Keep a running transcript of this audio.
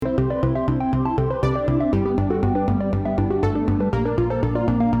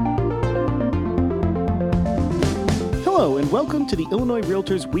Welcome to the Illinois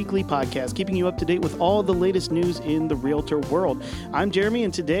Realtors Weekly Podcast, keeping you up to date with all the latest news in the realtor world. I'm Jeremy,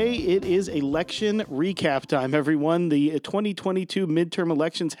 and today it is election recap time, everyone. The 2022 midterm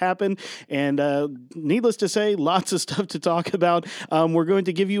elections happen, and needless to say, lots of stuff to talk about. We're going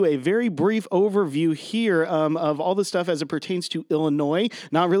to give you a very brief overview here of all the stuff as it pertains to Illinois.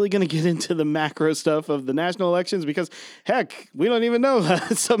 Not really going to get into the macro stuff of the national elections because, heck, we don't even know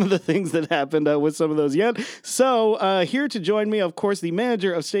some of the things that happened with some of those yet. So here to join me, of course, the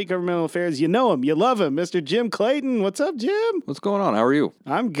manager of state governmental affairs. You know him, you love him, Mr. Jim Clayton. What's up, Jim? What's going on? How are you?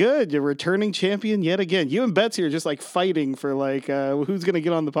 I'm good. You're returning champion yet again. You and Betsy are just like fighting for who's going to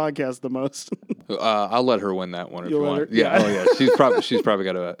get on the podcast the most. I'll let her win that one if You'll you let want. her? Yeah. Yeah. Oh yeah. She's probably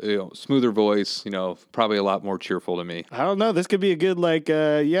got a smoother voice. Probably a lot more cheerful to me. I don't know. This could be a good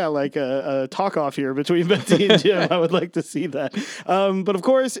a talk off here between Betsy and Jim. I would like to see that. But of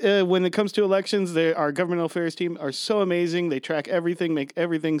course, when it comes to elections, our governmental affairs team are so amazing. They track everything, make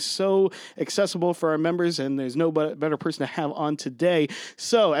everything so accessible for our members, and there's no better person to have on today.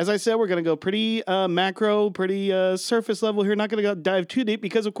 So, as I said, we're going to go pretty macro, pretty surface level here. Not going to dive too deep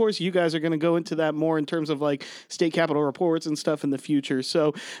because, of course, you guys are going to go into that more in terms of like state capital reports and stuff in the future.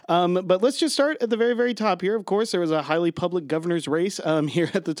 So, but let's just start at the very, very top here. Of course, there was a highly public governor's race here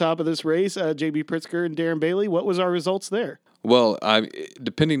at the top of this race. J.B. Pritzker and Darren Bailey. What was our results there? Well,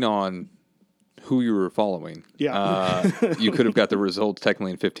 depending on who you were following, you could have got the results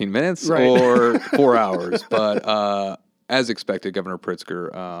technically in 15 minutes or 4 hours. But as expected, Governor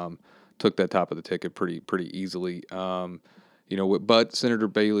Pritzker took that top of the ticket pretty easily. But Senator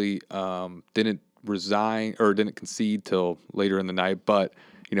Bailey didn't resign or didn't concede till later in the night. But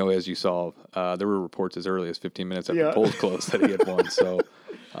as you saw, there were reports as early as 15 minutes after the polls closed that he had won. So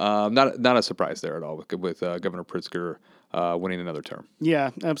not a surprise there at all with Governor Pritzker winning another term.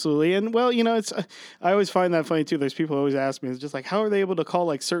 Yeah, absolutely. And well, I always find that funny too. There's people who always ask me, it's just like, how are they able to call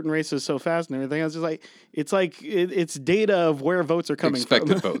like certain races so fast and everything? I was just like, it's data of where votes are coming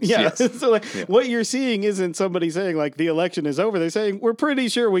Expected from. votes. Yeah. Yes. So what you're seeing isn't somebody saying like the election is over. They're saying we're pretty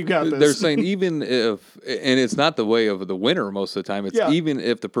sure we've got this. They're saying even if, and it's not the way of the winner most of the time. It's even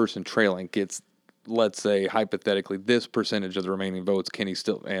if the person trailing gets, let's say hypothetically, this percentage of the remaining votes, can he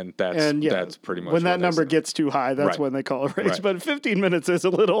still? And that's pretty much when that number gets too high. That's when they call a race. Right. But 15 minutes is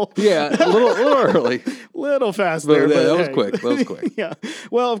a little a little early, little fast but there. That was quick. That was quick. Yeah.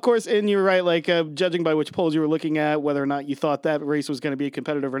 Well, of course, and you're right. Like judging by which polls you were looking at, whether or not you thought that race was going to be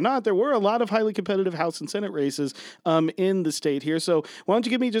competitive or not, there were a lot of highly competitive House and Senate races in the state here. So why don't you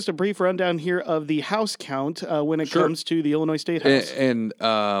give me just a brief rundown here of the House count when it comes to the Illinois State House? And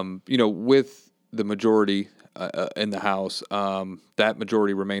with the majority in the House, that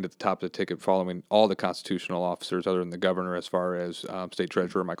majority remained at the top of the ticket following all the constitutional officers other than the governor, as far as State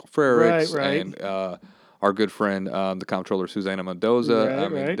Treasurer Michael Frerichs and our good friend, the Comptroller Susana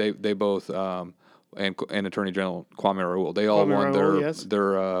Mendoza. They both, and Attorney General Kwame Raoul, they all won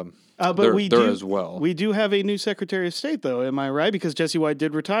their but we do as well. We do have a new Secretary of State, though. Am I right? Because Jesse White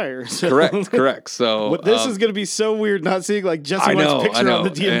did retire. So. Correct. So this is going to be so weird not seeing like Jesse White's picture on the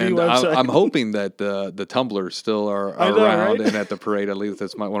DMV website. I'm hoping that the tumblers still are around and at the parade. At least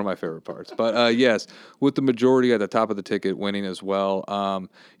that's one of my favorite parts. But yes, with the majority at the top of the ticket winning as well.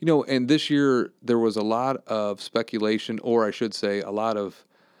 And this year there was a lot of speculation, or I should say, a lot of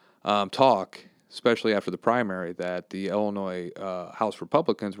talk, especially after the primary, that the Illinois House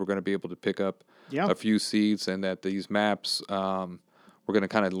Republicans were going to be able to pick up a few seats, and that these maps were going to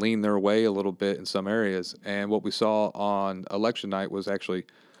kind of lean their way a little bit in some areas. And what we saw on election night was actually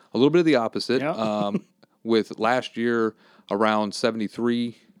a little bit of the opposite. With last year around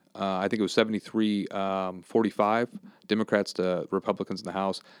 73, I think it was 73-45 Democrats to Republicans in the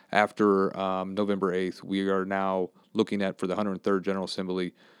House. After November 8th, we are now looking at, for the 103rd General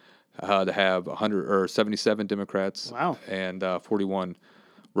Assembly, to have 77 Democrats and 41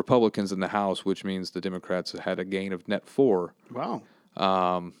 Republicans in the House, which means the Democrats had a gain of net 4. Wow.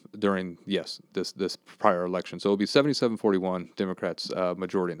 During this prior election. So it'll be 77-41 Democrats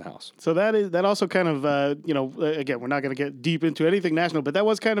majority in the House. So that also kind of again, we're not going to get deep into anything national, but that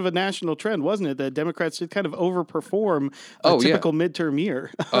was kind of a national trend, wasn't it? That Democrats did kind of overperform a typical midterm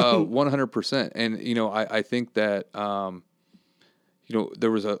year. 100%. And I think that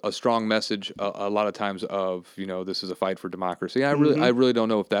there was a strong message a lot of times of, this is a fight for democracy. I really don't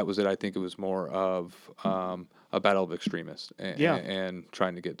know if that was it. I think it was more of a battle of extremists and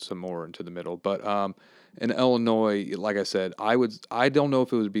trying to get some more into the middle. But in Illinois, like I said, I don't know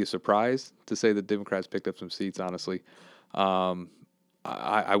if it would be a surprise to say that Democrats picked up some seats, honestly.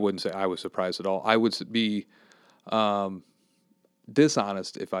 I wouldn't say I was surprised at all. I would be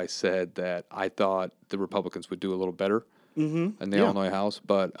dishonest if I said that I thought the Republicans would do a little better. in the Illinois House.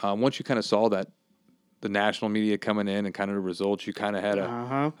 But once you kind of saw that the national media coming in and kind of the results, you kind of had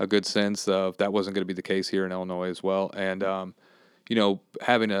a good sense of that wasn't going to be the case here in Illinois as well. And,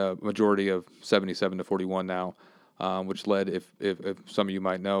 having a majority of 77 to 41 now, which led, if some of you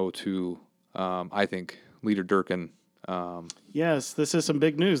might know, to, I think, Leader Durkin. Yes, this is some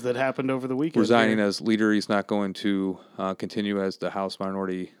big news that happened over the weekend. Resigning as leader. He's not going to continue as the House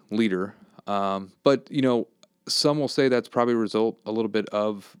Minority Leader. But, some will say that's probably a result a little bit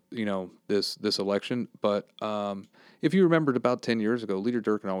of, this election. But if you remembered about 10 years ago, Leader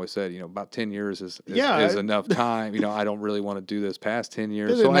Durkin always said, about 10 years is enough time. I don't really want to do this past 10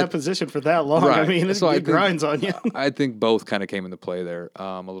 years. Been in that position for that long. Right. I mean, it grinds on you. I think both kind of came into play there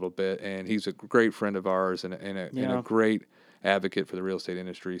a little bit. And he's a great friend of ours and a great advocate for the real estate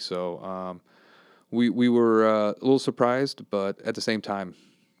industry. So we were a little surprised, but at the same time,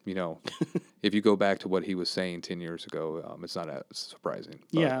 if you go back to what he was saying 10 years ago, it's not as surprising.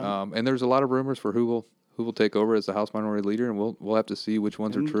 But, and there's a lot of rumors for who will take over as the House Minority Leader, and we'll have to see which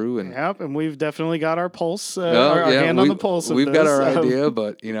ones are true. And we've definitely got our pulse, our hand on the pulse. We've got our idea,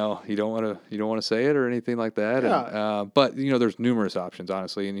 but you don't want to say it or anything like that. Yeah. And, but there's numerous options,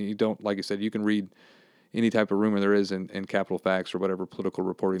 honestly, and you don't, like you said, you can read any type of rumor there is in Capitol Facts or whatever political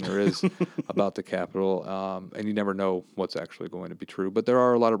reporting there is about the Capitol, and you never know what's actually going to be true. But there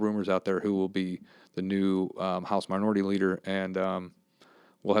are a lot of rumors out there who will be the new House Minority Leader, and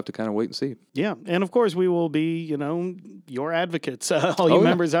we'll have to kind of wait and see. Yeah, and of course we will be, your advocates, all you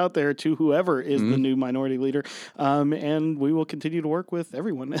members out there, to whoever is the new Minority Leader, and we will continue to work with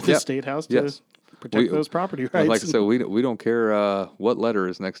everyone at the State House to protect those property rights. Like I said, we don't care what letter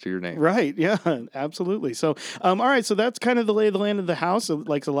is next to your name. Right. Yeah, absolutely. So, all right. So that's kind of the lay of the land of the House.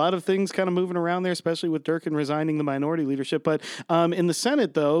 Like a lot of things kind of moving around there, especially with Durkin resigning the minority leadership. But in the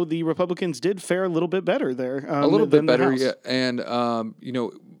Senate, though, the Republicans did fare a little bit better there. A little bit better, yeah. And,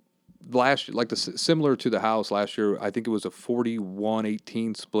 last year, similar to the House last year, I think it was a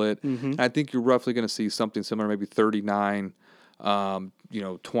 41-18 split. Mm-hmm. I think you're roughly going to see something similar, maybe 39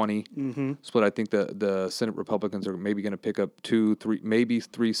 20 split. I think the Senate Republicans are maybe going to pick up 2, 3, maybe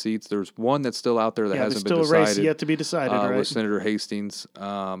 3 seats. There's one that's still out there that hasn't been decided. There's still a race yet to be decided, right? With Senator Hastings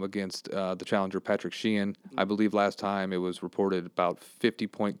against the challenger Patrick Sheehan. I believe last time it was reported about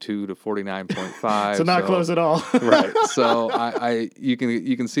 50.2 to 49.5. So not close at all. Right. So you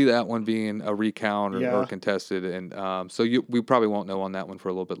can see that one being a recount or contested, and so we probably won't know on that one for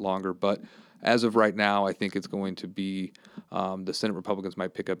a little bit longer, but. As of right now, I think it's going to be the Senate Republicans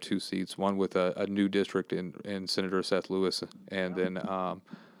might pick up 2 seats, one with a new district in Senator Seth Lewis, and then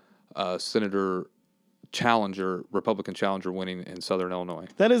Senator Republican challenger winning in Southern Illinois.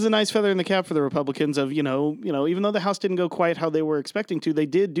 That is a nice feather in the cap for the Republicans of, even though the House didn't go quite how they were expecting to, they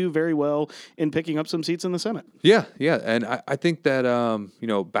did do very well in picking up some seats in the Senate. Yeah. And I think that,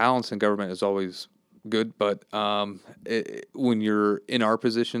 balance in government is always good, but when you're in our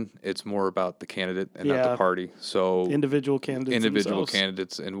position, it's more about the candidate and not the party. So individual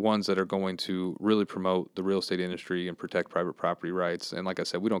candidates and ones that are going to really promote the real estate industry and protect private property rights. And like I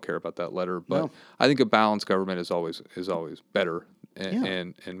said, we don't care about that letter, but I think a balanced government is always better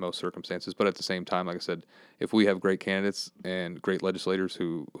in most circumstances. But at the same time, like I said, if we have great candidates and great legislators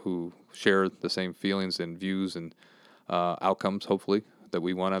who share the same feelings and views and outcomes, hopefully, that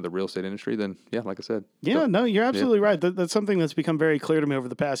we want out of the real estate industry, then like I said. Yeah, no, you're absolutely right. That's something that's become very clear to me over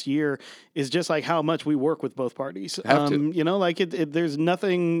the past year is just like how much we work with both parties. Have to. There's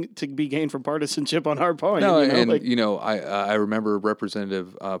nothing to be gained from partisanship on our part. No, I remember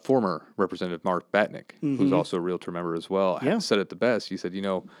former Representative Mark Batnick, who's also a realtor member as well, said it the best. He said,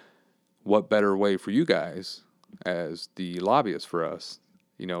 what better way for you guys as the lobbyists for us,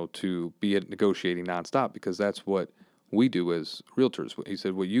 to be negotiating nonstop, because that's what we do as realtors. He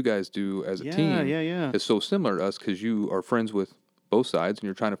said, what you guys do as a team is so similar to us because you are friends with both sides and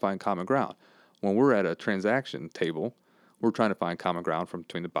you're trying to find common ground. When we're at a transaction table, we're trying to find common ground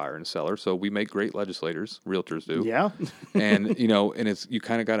between the buyer and the seller. So we make great legislators, realtors do. Yeah. And, and it's, you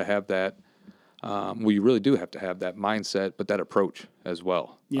kind of got to have that, you really do have to have that mindset, but that approach as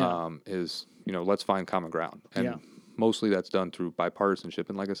well is, let's find common ground. And mostly that's done through bipartisanship.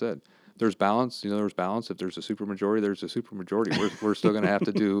 And like I said, there's balance. There's balance. If there's a supermajority, there's a supermajority. We're still going to have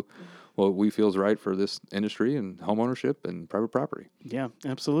to do what we feel is right for this industry and homeownership and private property. Yeah,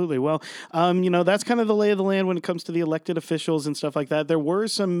 absolutely. Well, that's kind of the lay of the land when it comes to the elected officials and stuff like that. There were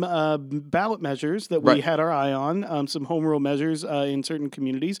some ballot measures that we had our eye on, some home rule measures in certain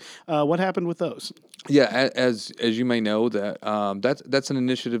communities. What happened with those? Yeah, as you may know, that's an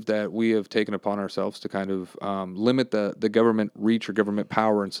initiative that we have taken upon ourselves to kind of limit the government reach or government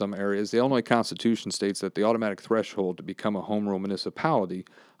power in some areas. The Illinois Constitution states that the automatic threshold to become a home rule municipality,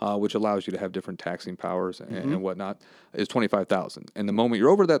 which allows you to have different taxing powers and whatnot, is 25,000. And the moment you're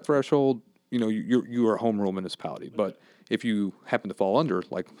over that threshold, you are a home rule municipality. But if you happen to fall under,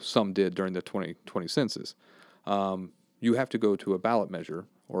 like some did during the 2020 census, you have to go to a ballot measure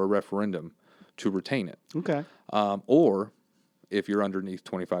or a referendum to retain it. Okay. Or if you're underneath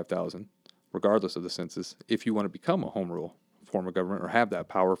 25,000, regardless of the census, if you want to become a home rule form of government or have that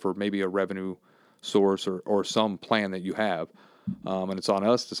power for maybe a revenue source or some plan that you have, and it's on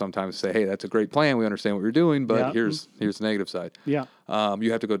us to sometimes say, hey, that's a great plan. We understand what you're doing, but here's the negative side. Yeah.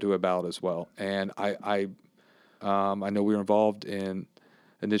 You have to go to a ballot as well. And I know we were involved in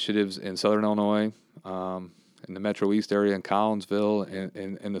initiatives in Southern Illinois, in the Metro East area, in Collinsville,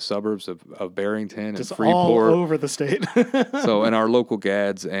 and in the suburbs of Barrington just and Freeport. All over the state. So, and our local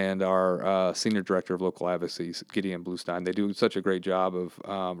GADs and our Senior Director of Local Advocacy, Gideon Bluestein, they do such a great job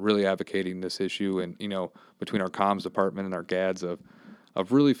of really advocating this issue. And, between our comms department and our GADs of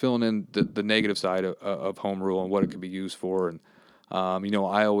really filling in the negative side of home rule and what it could be used for. And,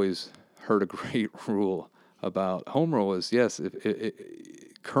 I always heard a great rule about home rule is, yes, if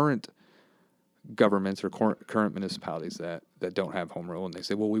current governments or current municipalities that don't have home rule, and they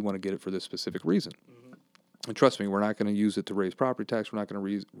say, well, we want to get it for this specific reason. Mm-hmm. And trust me, we're not going to use it to raise property tax. We're not going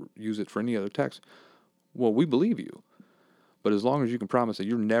to use it for any other tax. Well, we believe you. But as long as you can promise that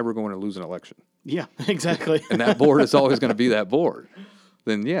you're never going to lose an election. Yeah, exactly. And that board is always going to be that board.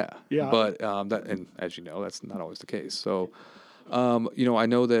 Then, yeah. But, and as you know, that's not always the case. So, I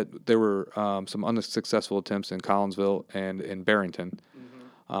know that there were some unsuccessful attempts in Collinsville and in Barrington.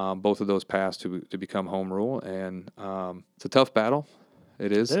 Both of those passed to become home rule, and it's a tough battle.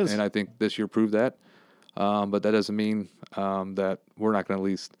 It is, and I think this year proved that. But that doesn't mean that we're not going to at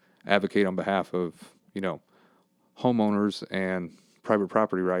least advocate on behalf of homeowners and private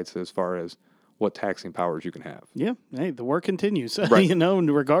property rights as far as what taxing powers you can have. Yeah. Hey, the work continues. Right.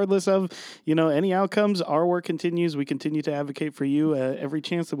 Regardless of, any outcomes, our work continues. We continue to advocate for you every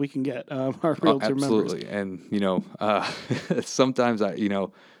chance that we can get, our realtor absolutely. members. And, sometimes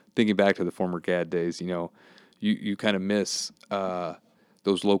thinking back to the former GAD days, you kind of miss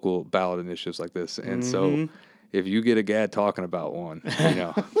those local ballot initiatives like this. And so if you get a GAD talking about one,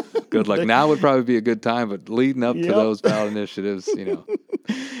 good luck. Now would probably be a good time, but leading up to those ballot initiatives,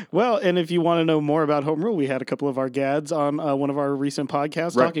 Well, and if you want to know more about home rule, we had a couple of our GADs on one of our recent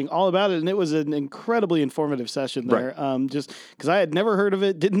podcasts talking all about it, and it was an incredibly informative session there. Just because I had never heard of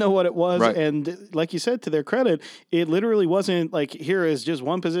it, didn't know what it was, and like you said, to their credit, it literally wasn't like here is just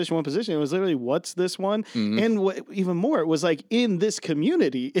one position. It was literally what's this one, and even more, it was like in this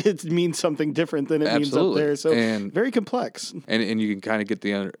community, it means something different than it means up there. So very complex, and you can kind of get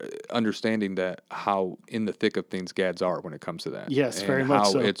the understanding that how in the thick of things GADs are when it comes to that. Yes, and very much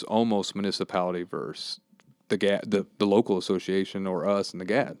so. It's almost municipality versus the local association or us and the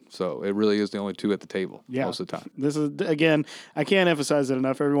GAD. So it really is the only two at the table most of the time. This is, again, I can't emphasize it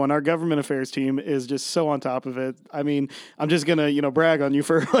enough, everyone. Our government affairs team is just so on top of it. I mean, I'm just going to, brag on you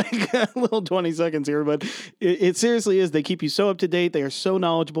for like a little 20 seconds here, but it seriously is. They keep you so up to date. They are so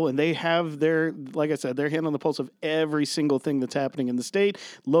knowledgeable, and they have like I said, their hand on the pulse of every single thing that's happening in the state,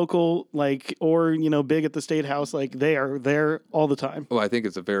 local, or big at the state house. Like they are there all the time. Well, I think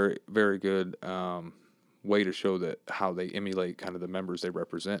it's a very, very good way to show that how they emulate kind of the members they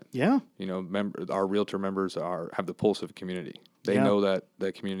represent. Yeah. Our realtor members have the pulse of a community. They know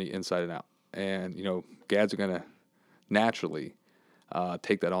that community inside and out. And, GADs are going to naturally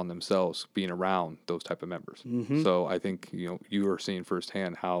take that on themselves being around those type of members. Mm-hmm. So I think, you are seeing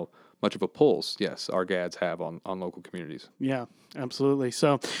firsthand how much of a pulse, yes, our GADs have on local communities. Yeah, absolutely.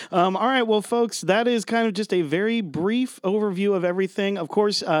 So, all right, well, folks, that is kind of just a very brief overview of everything. Of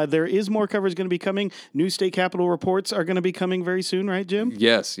course, there is more coverage going to be coming. New state capitol reports are going to be coming very soon, right, Jim?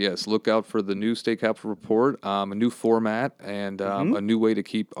 Yes. Look out for the new state capitol report, a new format, and a new way to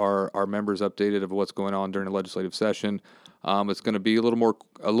keep our members updated of what's going on during the legislative session. It's going to be a little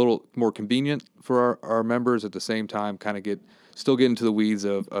more convenient for our members, at the same time kind of still get into the weeds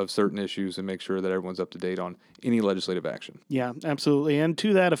of certain issues and make sure that everyone's up to date on any legislative action. Yeah, absolutely. And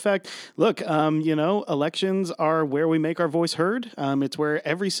to that effect, look, elections are where we make our voice heard. It's where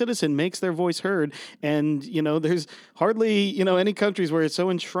every citizen makes their voice heard. And, there's hardly, any countries where it's so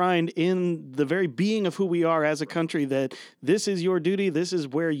enshrined in the very being of who we are as a country that this is your duty. This is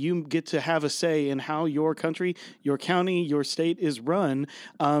where you get to have a say in how your country, your county, your state is run.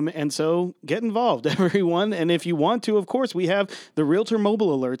 And so get involved, everyone. And if you want to, of course, we have the Realtor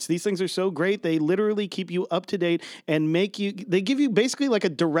mobile alerts. These things are so great. They literally keep you up to date and they give you basically like a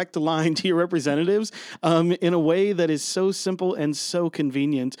direct line to your representatives in a way that is so simple and so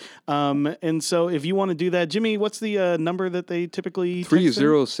convenient. And so if you want to do that, Jimmy, what's the number that they typically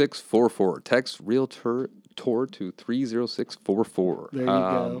 30644. Text Realtor to 30644. There you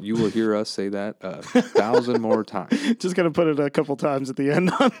go. You will hear us say that 1,000 more times. Just going to put it a couple times at the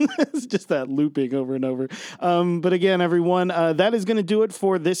end on this, just that looping over and over. But again, everyone, that is going to do it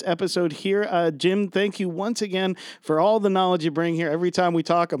for this episode here. Jim, thank you once again for all the knowledge you bring here. Every time we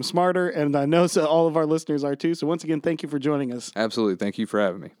talk, I'm smarter, and I know so all of our listeners are too. So once again, thank you for joining us. Absolutely. Thank you for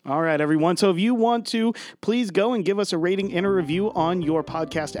having me. All right, everyone. So if you want to, please go and give us a rating and a review on your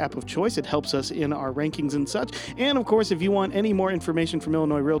podcast app of choice. It helps us in our rankings and such. And of course, if you want any more information from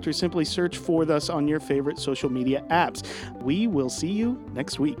Illinois Realtors, simply search for us on your favorite social media apps. We will see you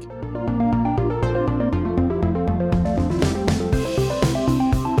next week.